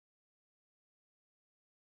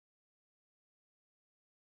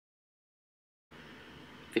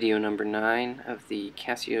Video number 9 of the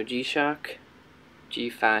Casio G-shock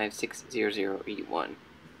G5600e.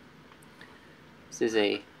 This is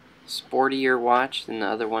a sportier watch than the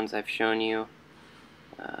other ones I've shown you.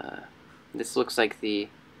 This looks like the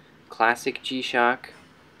classic G-shock,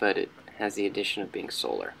 but it has the addition of being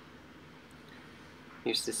solar.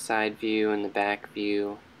 Here's the side view and the back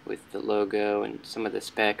view with the logo and some of the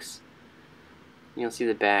specs. You'll see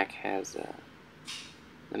the back has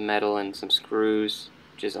the metal and some screws,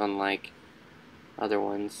 which is unlike other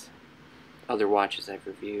watches I've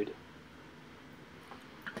reviewed.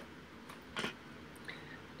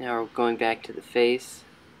 Now going back to the face,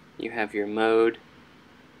 you have your mode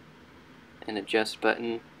and adjust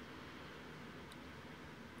button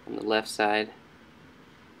on the left side.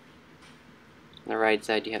 On the right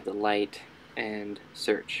side you have the light and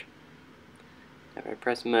search. Now if I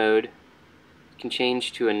press mode, you can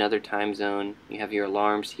change to another time zone. You have your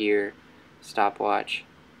alarms here, stopwatch,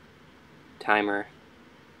 timer,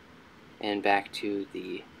 and back to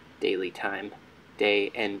the daily time,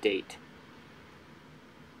 day and date.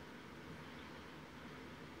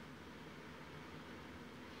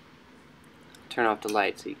 Turn off the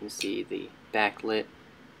light so you can see the backlit.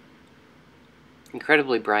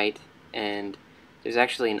 Incredibly bright, and there's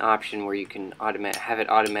actually an option where you can have it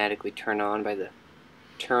automatically turn on by the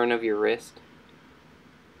turn of your wrist.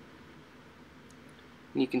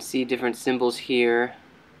 You can see different symbols here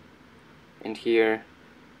and here.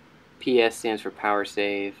 PS stands for power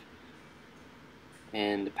save,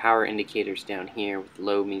 and the power indicators down here with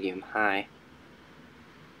low, medium, high.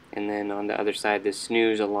 And then on the other side, the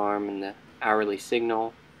snooze alarm and the hourly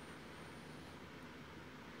signal.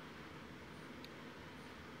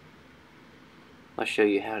 I'll show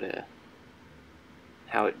you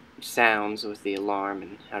how it sounds with the alarm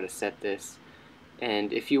and how to set this.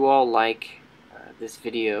 And if you all like this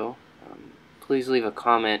video, please leave a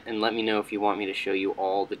comment and let me know if you want me to show you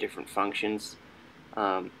all the different functions.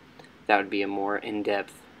 That would be a more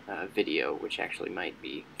in-depth video, which actually might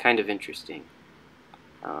be kind of interesting.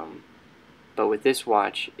 But with this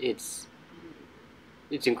watch, it's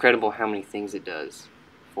incredible how many things it does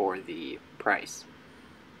for the price.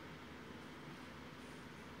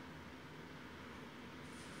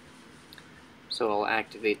 So I'll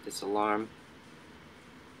activate this alarm.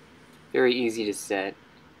 Very easy to set,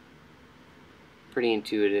 pretty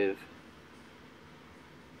intuitive.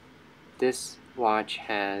 This watch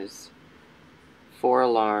has 4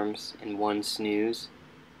 alarms and 1 snooze,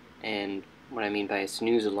 and what I mean by a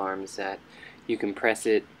snooze alarm is that you can press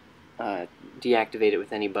it, deactivate it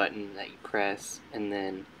with any button that you press, and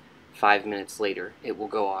then 5 minutes later it will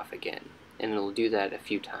go off again, and it'll do that a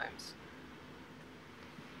few times.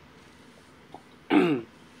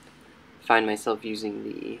 Find myself using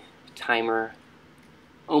the timer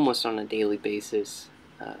almost on a daily basis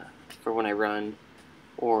for when I run,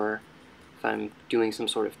 or if I'm doing some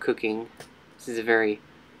sort of cooking. This is a very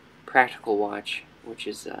practical watch, which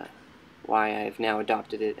is why I've now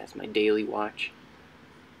adopted it as my daily watch.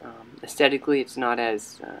 Aesthetically, it's not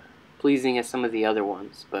as pleasing as some of the other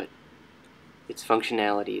ones, but its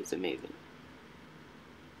functionality is amazing.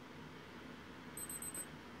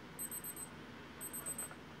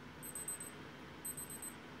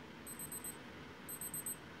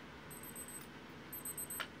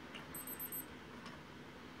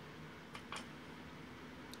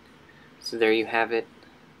 So there you have it.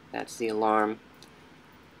 That's the alarm.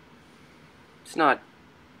 It's not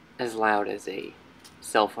as loud as a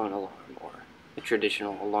cell phone alarm or a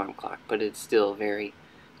traditional alarm clock, but it's still very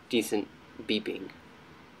decent beeping.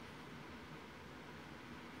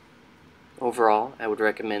 Overall, I would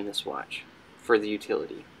recommend this watch for the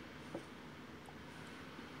utility.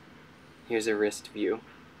 Here's a wrist view.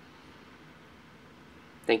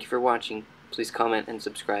 Thank you for watching. Please comment and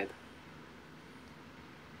subscribe.